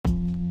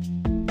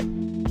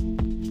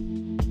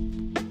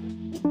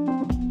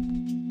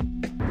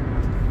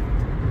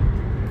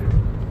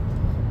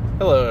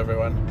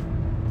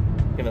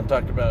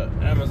talk about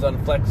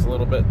Amazon Flex a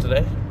little bit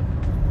today.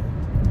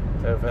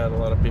 I've had a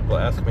lot of people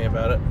ask me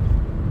about it.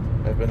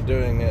 I've been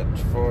doing it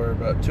for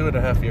about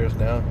 2.5 years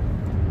now.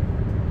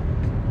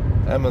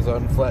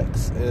 Amazon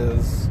Flex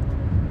is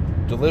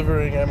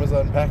delivering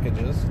Amazon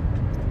packages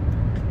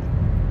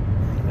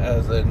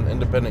as an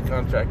independent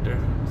contractor.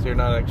 So you're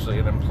not actually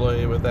an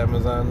employee with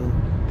Amazon,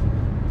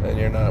 and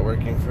you're not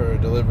working for a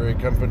delivery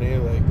company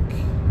like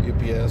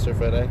UPS or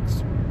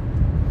FedEx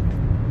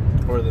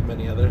or the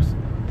many others.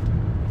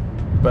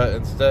 But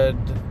instead,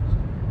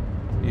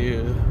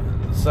 you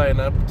sign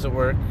up to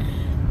work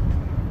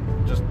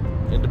just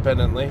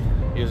independently,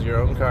 use your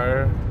own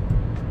car,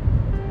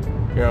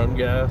 your own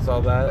gas,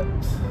 all that,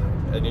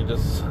 and you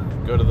just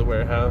go to the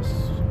warehouse,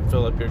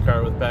 fill up your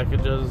car with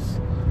packages,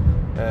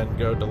 and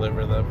go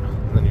deliver them,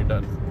 and then you're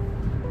done.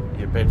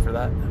 You get paid for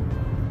that.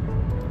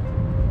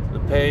 The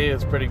pay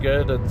is pretty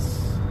good.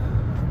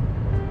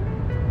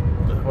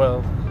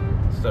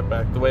 Step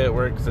back. The way it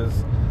works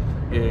is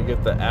you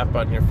get the app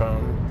on your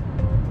phone.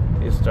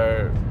 You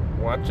start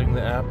watching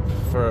the app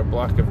for a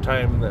block of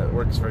time that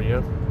works for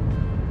you.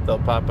 They'll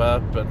pop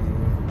up, and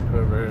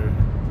whoever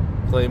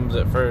claims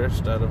it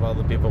first out of all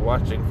the people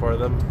watching for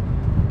them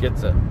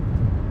gets it.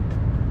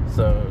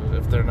 So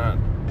if they're not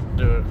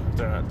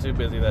too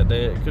busy that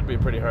day, it could be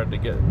pretty hard to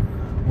get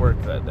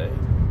work that day.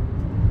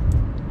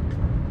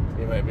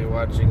 You might be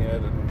watching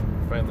it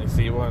and finally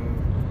see one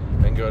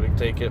and go to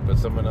take it, but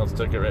someone else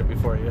took it right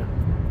before you.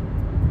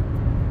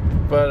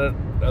 But at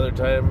other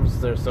times,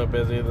 they're so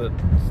busy that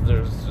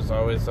there's just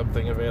always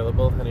something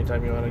available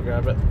anytime you want to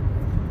grab it.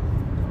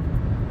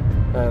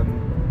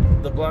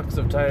 And the blocks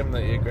of time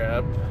that you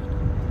grab,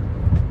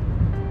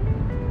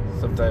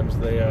 sometimes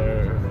they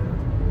are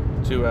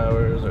 2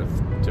 hours or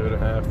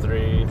 2.5,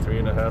 3,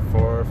 3.5,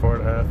 4,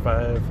 4.5,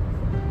 5.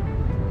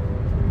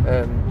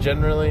 And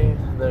generally,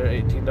 they're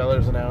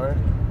 $18 an hour.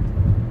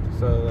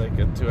 So like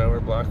a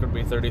 2-hour block would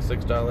be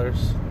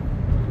 $36.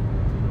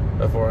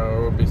 A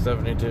 4-hour would be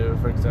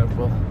 $72, for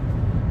example.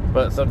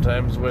 But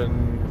sometimes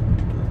when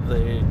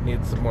they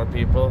need some more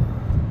people,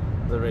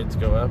 the rates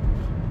go up.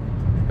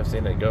 I've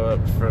seen it go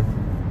up from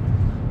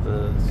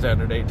the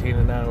standard 18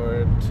 an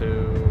hour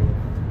to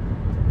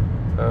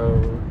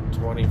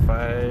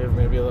 25,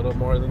 maybe a little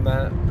more than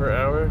that per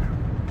hour.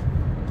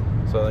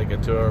 So like a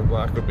 2-hour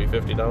block would be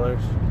 $50.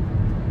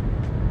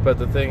 But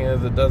the thing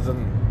is, it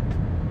doesn't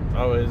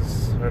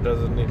always, or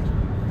doesn't need,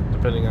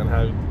 depending on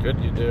how good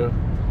you do,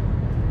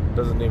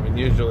 doesn't even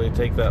usually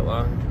take that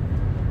long.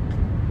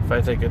 If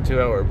I take a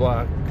 2-hour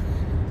block,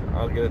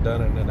 I'll get it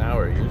done in an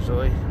hour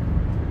usually.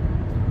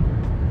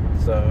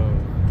 So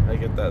I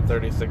get that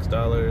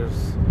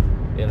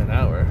 $36 in an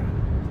hour.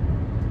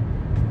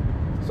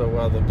 So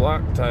while the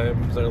block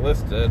times are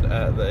listed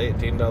at the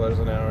 $18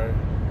 an hour,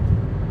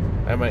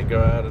 I might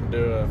go out and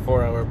do a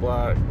 4-hour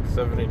block,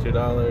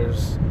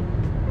 $72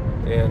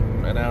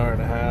 in an hour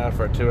and a half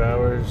or 2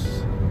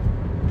 hours,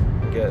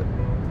 and get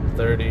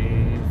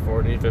 $30,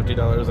 $40,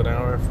 $50 an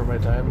hour for my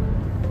time.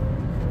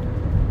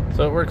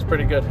 So it works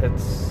pretty good.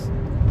 It's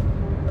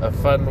a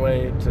fun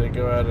way to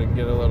go out and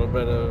get a little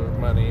bit of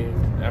money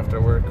after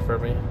work for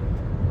me.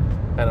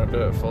 I don't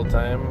do it full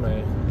time.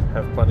 I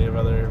have plenty of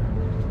other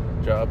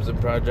jobs and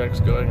projects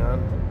going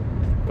on.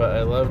 But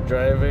I love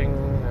driving.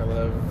 I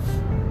love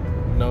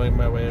knowing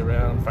my way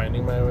around,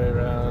 finding my way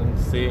around,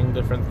 seeing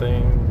different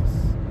things.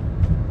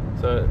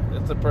 So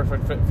it's a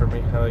perfect fit for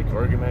me. I like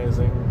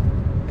organizing,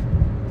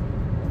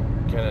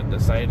 kind of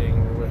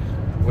deciding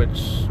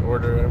which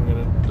order I'm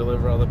going to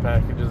deliver all the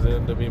packages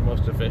in to be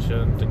most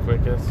efficient and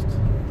quickest.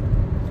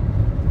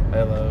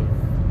 I love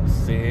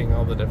seeing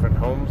all the different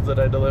homes that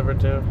I deliver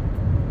to,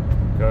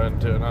 going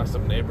to an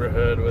awesome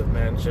neighborhood with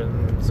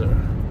mansions, or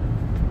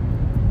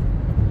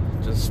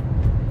just,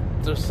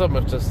 there's so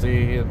much to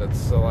see, and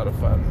it's a lot of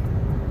fun.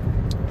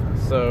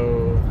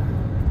 So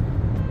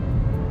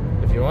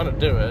if you want to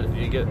do it,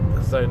 you get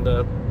signed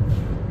up.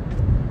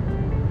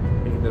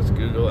 You can just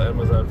Google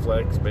Amazon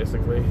Flex,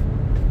 basically.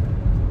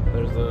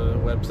 There's a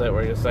website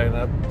where you sign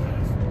up.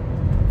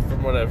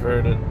 From what I've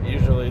heard, it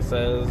usually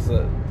says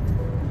that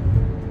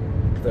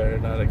they're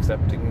not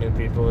accepting new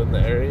people in the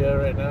area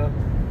right now.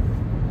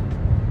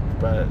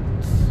 But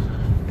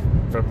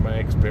from my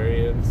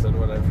experience and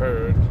what I've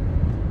heard,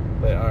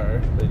 they are.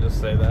 They just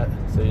say that.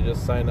 So you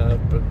just sign up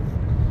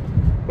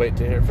and wait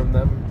to hear from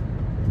them.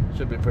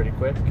 Should be pretty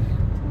quick.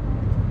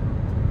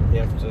 You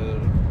have to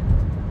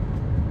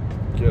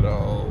get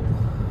all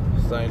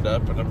signed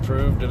up and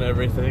approved and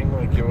everything,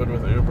 like you would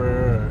with Uber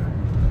or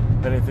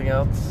anything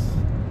else.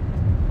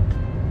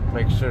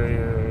 Make sure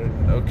you're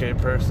an okay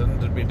person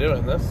to be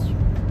doing this.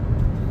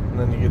 And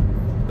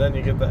then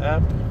you get the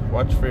app,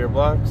 watch for your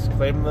blocks,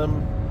 claim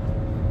them,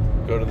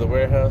 go to the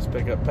warehouse,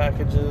 pick up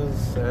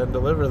packages, and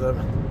deliver them.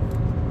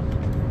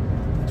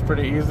 It's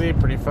pretty easy,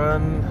 pretty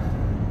fun.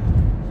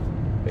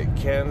 It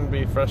can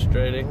be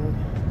frustrating.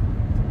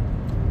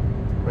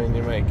 I mean,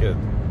 you might get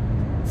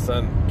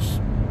sent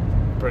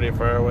pretty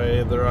far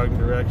away the wrong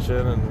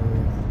direction and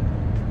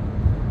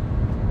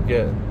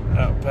get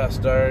out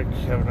past dark,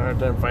 having a hard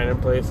time finding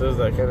places,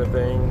 that kind of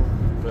thing.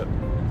 But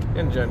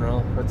in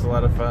general, it's a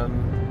lot of fun,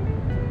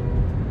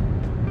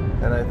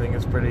 and I think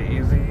it's pretty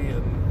easy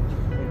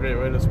and a great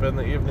way to spend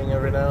the evening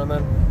every now and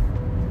then.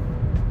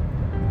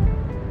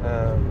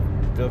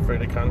 Feel free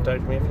to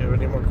contact me if you have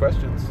any more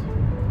questions.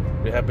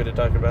 Be happy to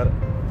talk about it.